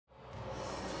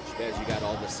Guys, you got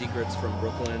all the secrets from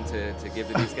Brooklyn to give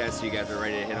to these guys, so you guys are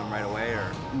ready to hit them right away,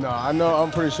 or? No,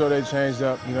 I'm pretty sure they changed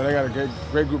up. You know, they got a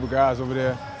great group of guys over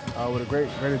there with a great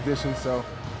addition. So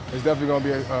it's definitely going to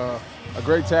be a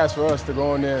great task for us to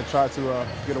go in there and try to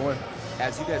get a win.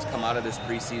 As you guys come out of this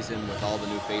preseason with all the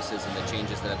new faces and the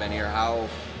changes that have been here, how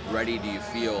ready do you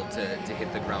feel to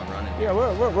hit the ground running? Yeah,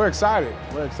 we're excited.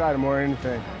 We're excited more than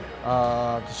anything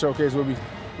to showcase what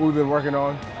we've been working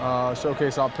on,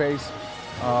 showcase our pace,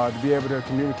 to be able to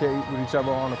communicate with each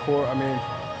other on the court. I mean,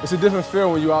 it's a different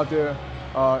feel when you're out there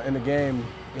in the game,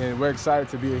 and we're excited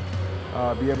to be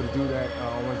able to do that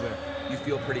on Wednesday. You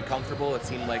feel pretty comfortable? It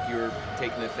seemed like you were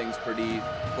taking the things pretty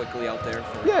quickly out there.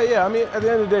 Yeah. I mean, at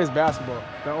the end of the day, it's basketball.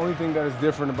 The only thing that is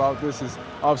different about this is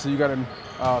obviously you got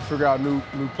to figure out new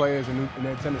players and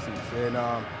their tendencies, and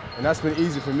that's been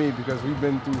easy for me because we've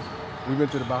been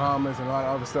to the Bahamas and a lot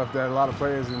of other stuff that a lot of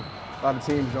players and a lot of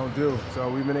teams don't do. So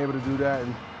we've been able to do that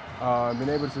and been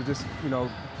able to just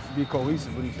be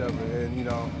cohesive with each other and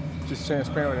just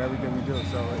transparent in everything we do.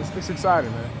 So it's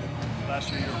exciting, man.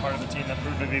 Last year you were part of the team that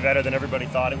proved to be better than everybody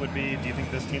thought it would be. Do you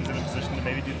think this team's in a position to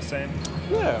maybe do the same?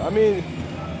 Yeah, I mean,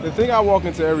 the thing I walk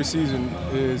into every season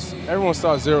is everyone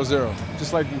starts 0-0.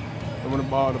 Just like when the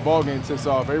ball game tips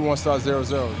off, everyone starts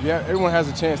 0-0. Yeah, everyone has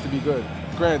a chance to be good.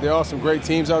 Granted, there are some great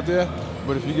teams out there,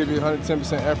 but if you give your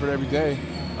 110% effort every day,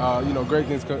 great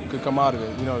things could come out of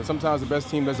it. Sometimes the best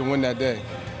team doesn't win that day,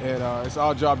 and it's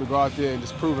our job to go out there and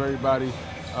just prove everybody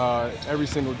every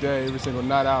single day, every single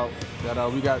night out,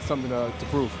 that we got something to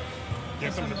prove. You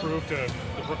have something to prove to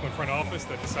the Brooklyn front office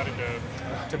that decided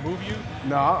to move you?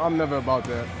 No, I'm never about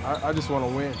that. I just want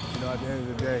to win, at the end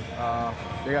of the day.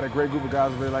 They got a great group of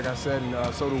guys over there, like I said,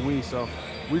 and so do we. So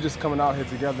we're just coming out here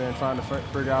together and trying to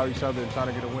figure out each other and trying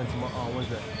to get a win on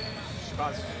Wednesday.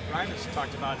 Shabazz, Ryan has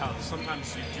talked about how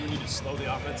sometimes you do need to slow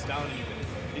the offense down, and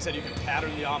he said you can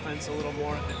pattern the offense a little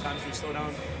more at times when you slow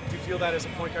down. Do you feel that as a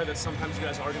point guard that sometimes you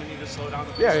guys are going to need to slow down?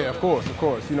 Yeah, of course.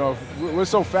 We're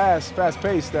so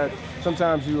fast-paced that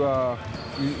sometimes you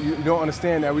don't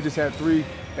understand that we just had 3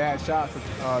 bad shots,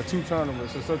 2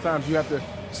 turnovers. So sometimes you have to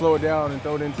slow it down and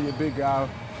throw it into your big guy,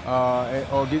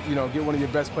 or get one of your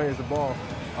best players the ball.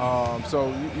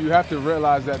 So you have to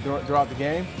realize that throughout the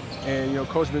game. And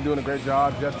Coach has been doing a great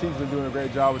job. Jeff's team's been doing a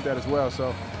great job with that as well.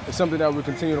 So it's something that we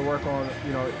continue to work on,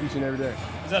 each and every day.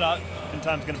 Is that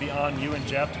oftentimes going to be on you and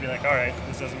Jeff to be like, all right,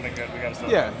 this doesn't look good, we got to stop?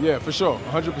 Yeah, for sure,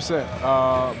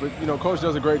 100%. But Coach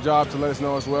does a great job to let us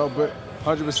know as well. But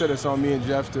 100% it's on me and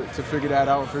Jeff to figure that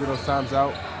out, figure those times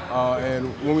out.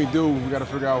 And when we do, we got to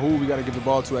figure out who we got to give the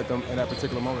ball to in that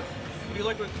particular moment. What do you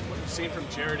like what you've seen from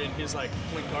Jared in his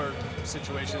point guard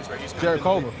situations where he's Jared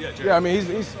Culver? Yeah, I mean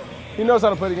he knows how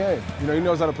to play the game. He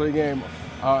knows how to play the game,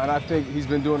 and I think he's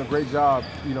been doing a great job,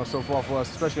 so far for us,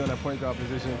 especially on that point guard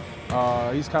position.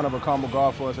 He's kind of a combo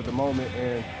guard for us at the moment,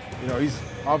 and he's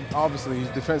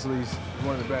defensively he's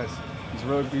one of the best.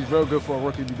 He's real good for a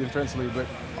rookie to be defensively, but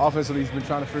offensively he's been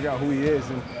trying to figure out who he is,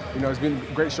 and it's been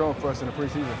a great showing for us in the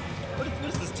preseason. What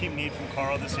does this team need from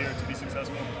Carl this year to be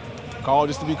successful? Carl,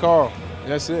 just to be Carl.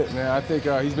 That's it, man. I think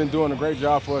he's been doing a great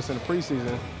job for us in the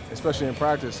preseason, especially in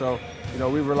practice. So,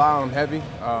 we rely on him heavy,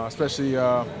 especially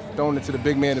throwing it to the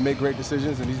big man to make great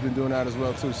decisions, and he's been doing that as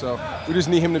well too. So we just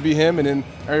need him to be him, and then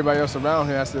everybody else around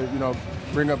him has to,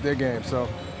 bring up their game. So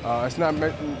it's not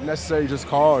necessarily just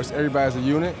Carl; it's everybody as a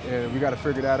unit, and we got to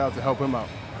figure that out to help him out.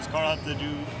 Does Carl have to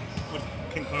do? What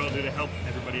can Carl do to help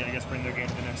everybody, I guess, bring their game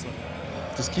to the next level?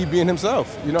 Just keep being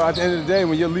himself. At the end of the day,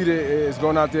 when your leader is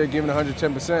going out there giving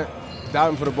 110%,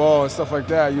 diving for the ball and stuff like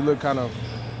that, you look kind of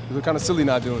silly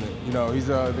not doing it. He's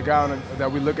the guy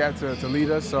that we look at to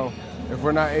lead us. So if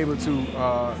we're not able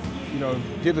to,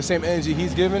 give the same energy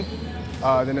he's given,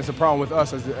 then it's a problem with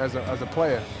us as a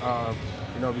player.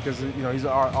 Because he's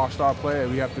our star player.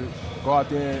 We have to go out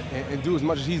there and do as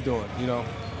much as he's doing.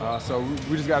 So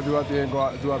we just got to do out there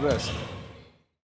and do our best.